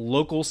the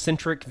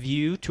local-centric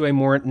view to a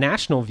more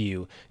national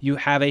view. You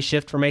have a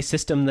shift from a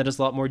system that is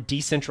a lot more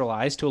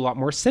decentralized to a lot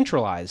more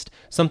centralized,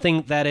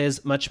 something that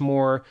is much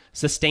more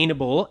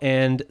sustainable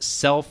and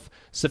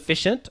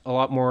self-sufficient, a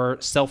lot more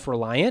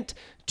self-reliant,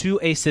 to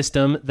a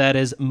system that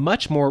is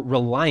much more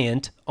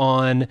reliant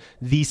on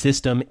the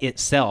system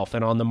itself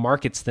and on the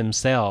markets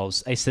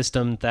themselves, a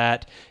system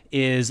that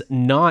is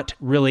not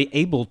really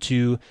able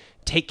to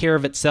take care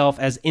of itself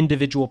as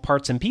individual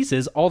parts and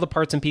pieces. All the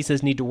parts and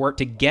pieces need to work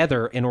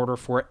together in order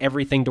for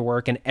everything to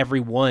work and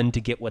everyone to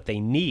get what they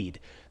need.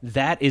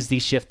 That is the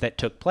shift that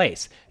took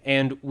place.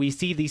 And we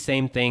see the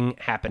same thing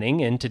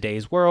happening in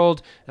today's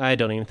world. I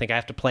don't even think I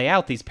have to play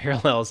out these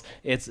parallels.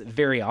 It's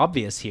very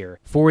obvious here.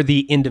 For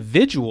the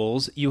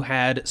individuals, you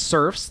had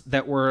serfs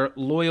that were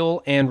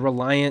loyal and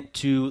reliant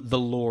to the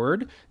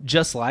Lord,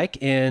 just like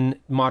in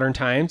modern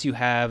times you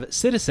have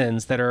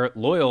citizens that are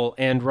loyal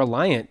and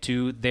reliant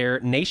to their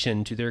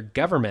nation, to their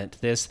government.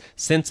 This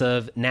sense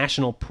of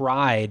national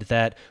pride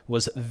that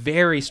was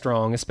very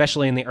strong,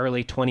 especially in the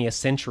early 20th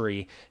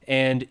century.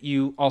 And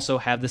you also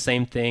have the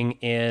same thing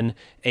in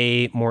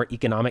a more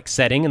economic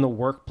setting in the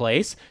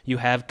workplace. You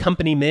have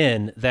company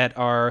men that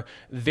are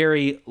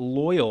very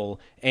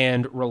loyal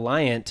and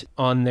reliant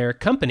on their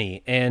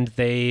company, and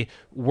they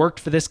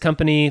worked for this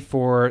company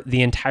for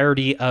the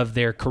entirety of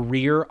their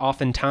career,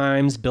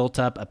 oftentimes built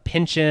up a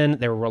pension.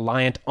 They were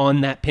reliant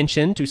on that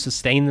pension to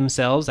sustain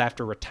themselves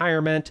after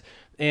retirement.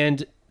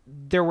 And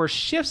there were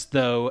shifts,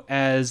 though,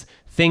 as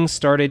things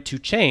started to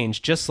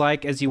change, just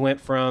like as you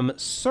went from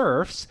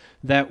serfs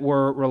that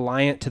were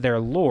reliant to their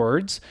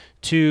lords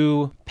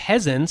to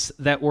peasants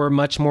that were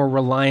much more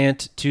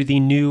reliant to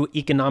the new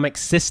economic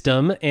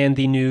system and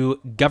the new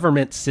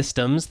government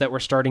systems that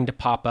were starting to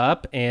pop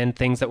up, and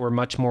things that were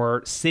much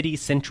more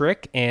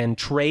city-centric and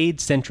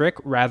trade-centric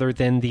rather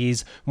than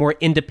these more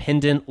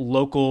independent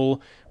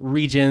local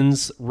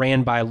regions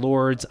ran by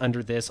lords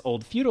under this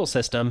old feudal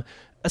system.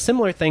 A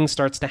similar thing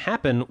starts to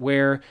happen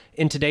where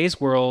in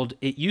today's world,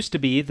 it used to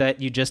be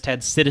that you just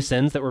had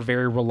citizens that were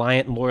very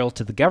reliant and loyal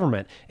to the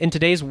government. In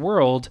today's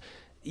world,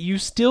 you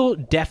still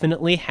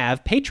definitely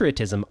have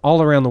patriotism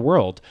all around the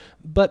world,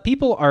 but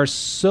people are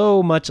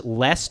so much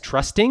less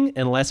trusting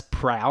and less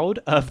proud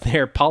of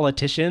their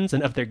politicians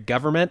and of their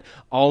government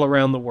all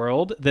around the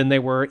world than they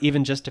were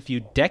even just a few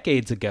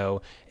decades ago.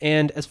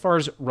 And as far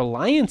as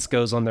reliance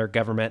goes on their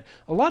government,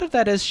 a lot of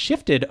that has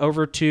shifted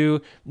over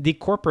to the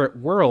corporate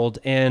world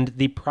and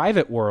the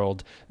private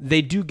world.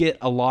 They do get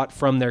a lot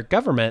from their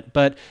government,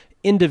 but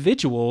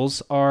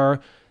individuals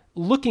are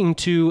looking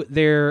to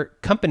their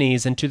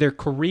companies and to their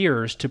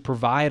careers to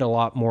provide a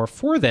lot more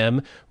for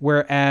them,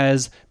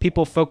 whereas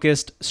people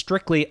focused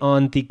strictly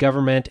on the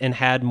government and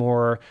had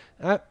more,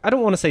 I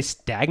don't want to say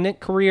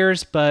stagnant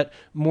careers, but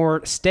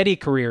more steady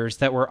careers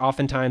that were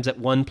oftentimes at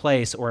one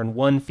place or in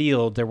one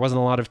field. There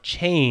wasn't a lot of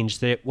change.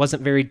 That it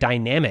wasn't very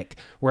dynamic.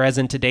 Whereas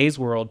in today's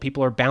world,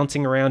 people are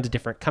bouncing around to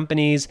different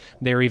companies.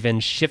 They're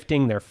even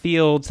shifting their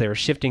fields. They're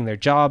shifting their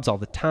jobs all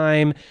the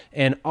time.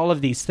 And all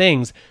of these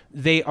things,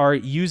 they are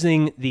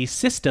using the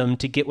system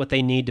to get what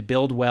they need to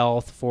build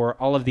wealth for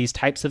all of these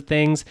types of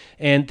things.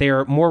 And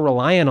they're more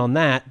reliant on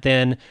that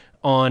than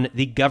on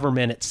the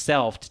government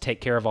itself to take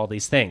care of all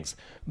these things.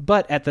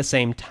 But at the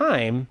same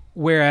time,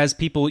 whereas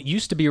people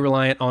used to be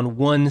reliant on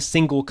one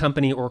single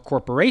company or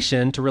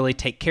corporation to really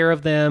take care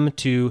of them,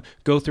 to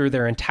go through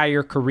their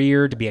entire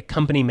career, to be a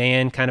company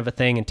man kind of a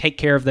thing and take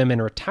care of them in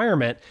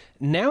retirement,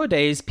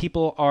 nowadays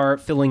people are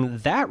filling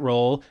that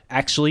role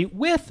actually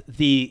with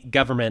the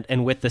government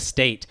and with the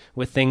state,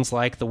 with things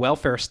like the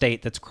welfare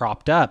state that's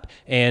cropped up,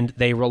 and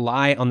they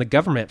rely on the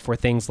government for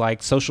things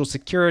like Social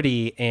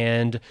Security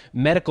and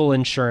medical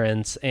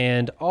insurance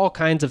and all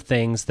kinds of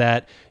things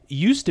that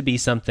used to be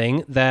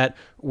something that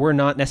were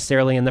not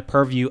necessarily in the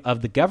purview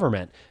of the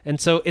government. And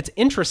so it's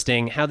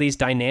interesting how these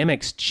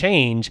dynamics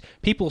change.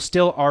 People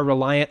still are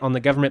reliant on the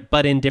government,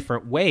 but in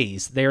different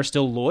ways. They are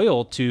still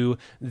loyal to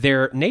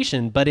their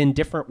nation, but in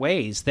different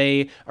ways.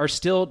 They are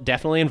still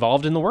definitely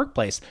involved in the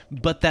workplace,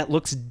 but that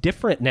looks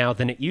different now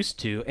than it used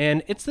to.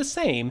 And it's the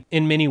same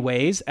in many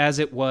ways as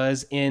it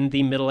was in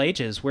the Middle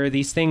Ages, where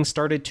these things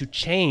started to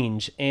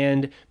change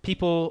and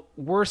people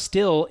were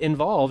still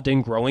involved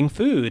in growing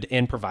food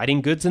and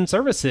providing goods and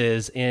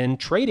services and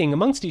trading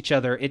among amongst each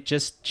other, it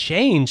just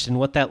changed in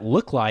what that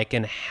looked like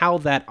and how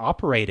that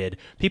operated.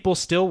 People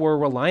still were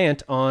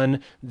reliant on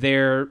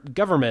their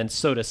government,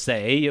 so to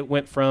say. It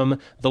went from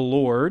the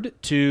Lord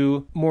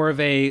to more of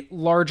a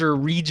larger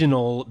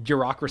regional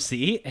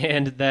bureaucracy,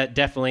 and that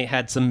definitely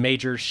had some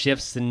major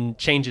shifts and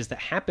changes that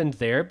happened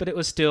there, but it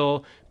was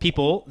still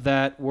people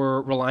that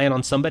were relying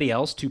on somebody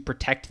else to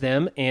protect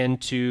them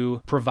and to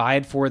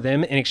provide for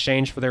them in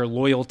exchange for their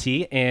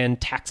loyalty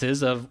and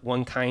taxes of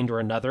one kind or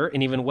another.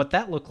 And even what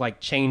that looked like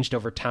changed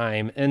over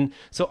time. And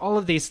so all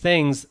of these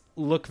things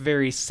look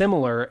very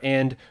similar,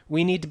 and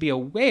we need to be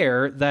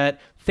aware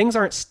that things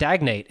aren't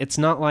stagnate. It's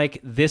not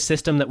like this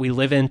system that we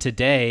live in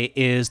today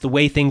is the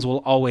way things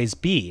will always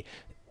be.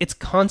 It's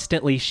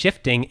constantly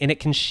shifting, and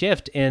it can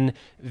shift in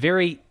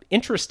very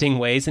interesting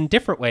ways and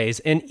different ways.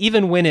 And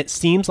even when it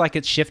seems like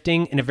it's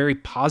shifting in a very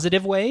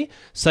positive way,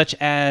 such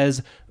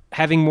as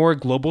having more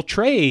global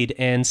trade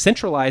and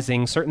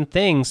centralizing certain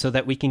things so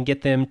that we can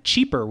get them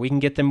cheaper, we can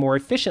get them more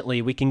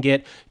efficiently, we can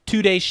get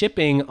 2-day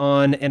shipping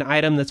on an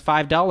item that's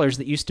 $5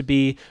 that used to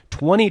be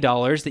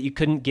 $20 that you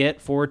couldn't get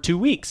for 2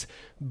 weeks.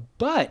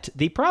 But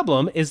the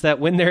problem is that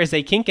when there is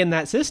a kink in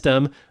that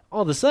system,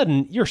 all of a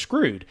sudden you're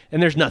screwed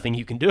and there's nothing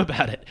you can do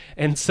about it.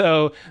 And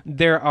so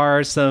there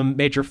are some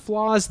major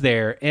flaws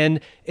there.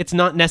 And it's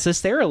not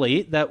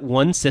necessarily that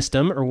one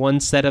system or one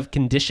set of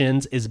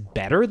conditions is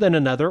better than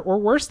another or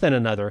worse than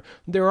another.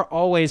 There are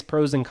always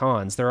pros and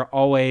cons. There are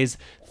always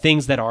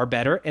things that are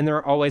better and there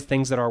are always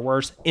things that are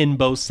worse in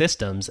both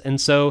systems. And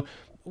so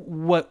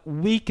what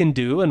we can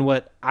do and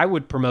what I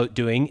would promote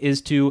doing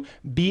is to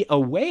be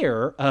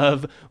aware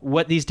of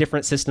what these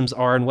different systems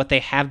are and what they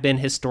have been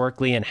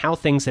historically and how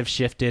things have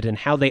shifted and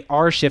how they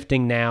are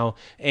shifting now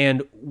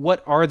and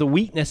what are the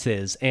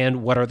weaknesses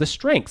and what are the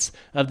strengths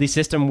of the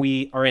system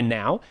we are in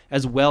now,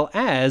 as well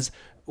as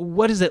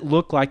what does it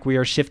look like we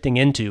are shifting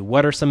into?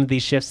 What are some of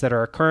these shifts that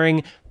are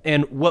occurring?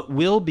 And what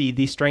will be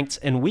the strengths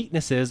and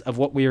weaknesses of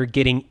what we are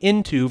getting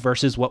into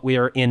versus what we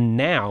are in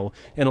now?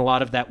 And a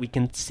lot of that we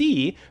can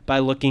see by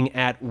looking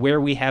at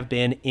where we have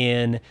been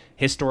in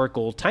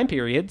historical time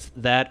periods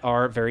that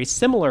are very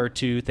similar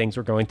to things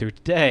we're going through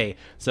today.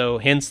 So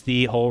hence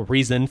the whole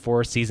reason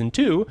for season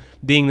 2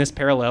 being this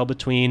parallel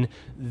between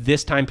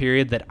this time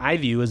period that I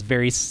view as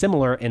very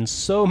similar in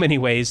so many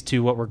ways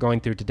to what we're going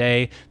through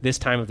today, this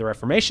time of the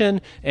Reformation,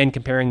 and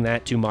comparing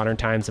that to modern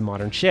times and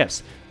modern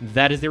shifts.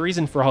 That is the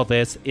reason for all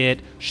this.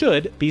 It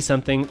should be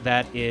something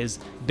that is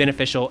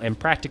beneficial and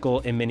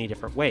practical in many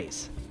different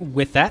ways.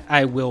 With that,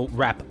 I will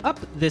wrap up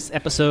this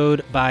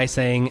episode by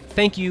saying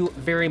thank you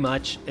very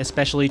much,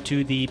 especially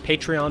to the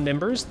Patreon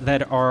members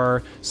that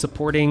are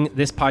supporting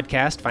this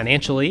podcast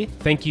financially.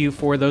 Thank you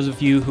for those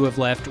of you who have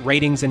left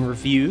ratings and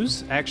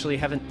reviews. I actually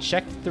haven't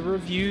checked the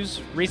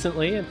reviews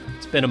recently.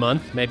 It's been a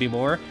month, maybe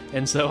more.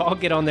 And so I'll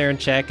get on there and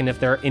check. And if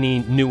there are any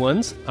new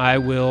ones, I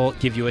will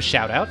give you a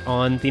shout out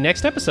on the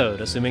next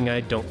episode, assuming I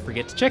don't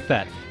forget to check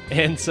that.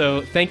 And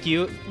so thank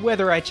you,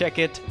 whether I check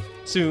it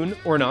soon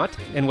or not,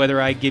 and whether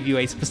I give you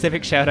a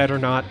specific shout out or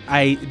not,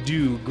 I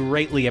do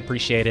greatly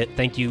appreciate it.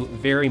 Thank you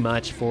very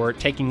much for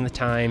taking the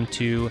time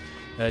to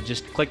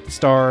just click the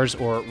stars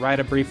or write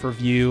a brief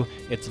review.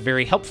 It's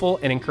very helpful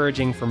and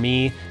encouraging for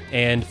me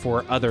and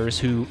for others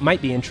who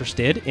might be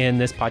interested in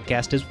this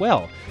podcast as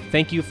well.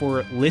 Thank you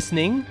for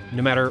listening,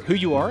 no matter who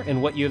you are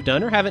and what you have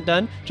done or haven't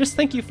done. Just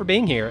thank you for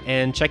being here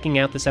and checking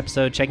out this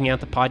episode, checking out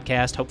the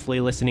podcast, hopefully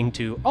listening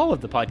to all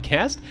of the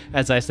podcast,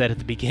 as I said at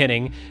the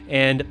beginning.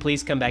 And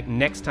please come back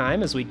next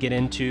time as we get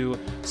into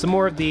some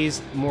more of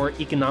these more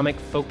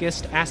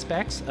economic-focused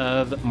aspects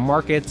of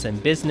markets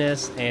and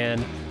business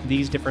and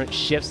these different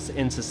shifts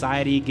in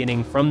society,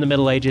 getting from the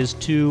Middle Ages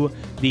to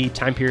the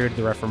time period of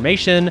the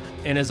Reformation.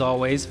 And as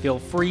always, feel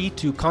free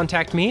to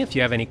contact me if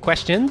you have any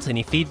questions,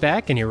 any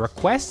feedback, any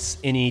requests,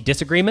 any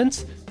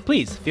disagreements.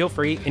 Please feel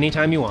free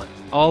anytime you want.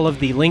 All of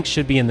the links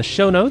should be in the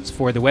show notes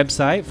for the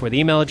website, for the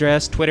email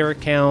address, Twitter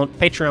account,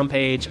 Patreon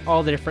page,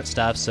 all the different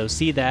stuff. So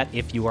see that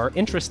if you are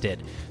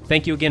interested.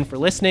 Thank you again for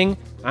listening.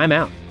 I'm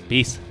out.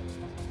 Peace.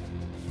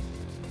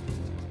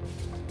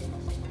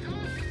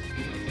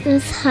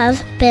 This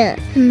has been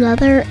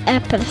another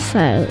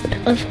episode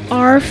of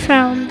Our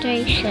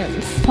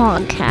Foundations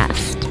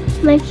podcast.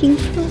 Thank you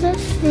for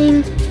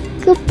listening.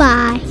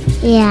 Goodbye.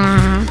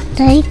 Yeah,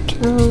 thank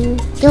you.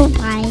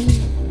 Goodbye.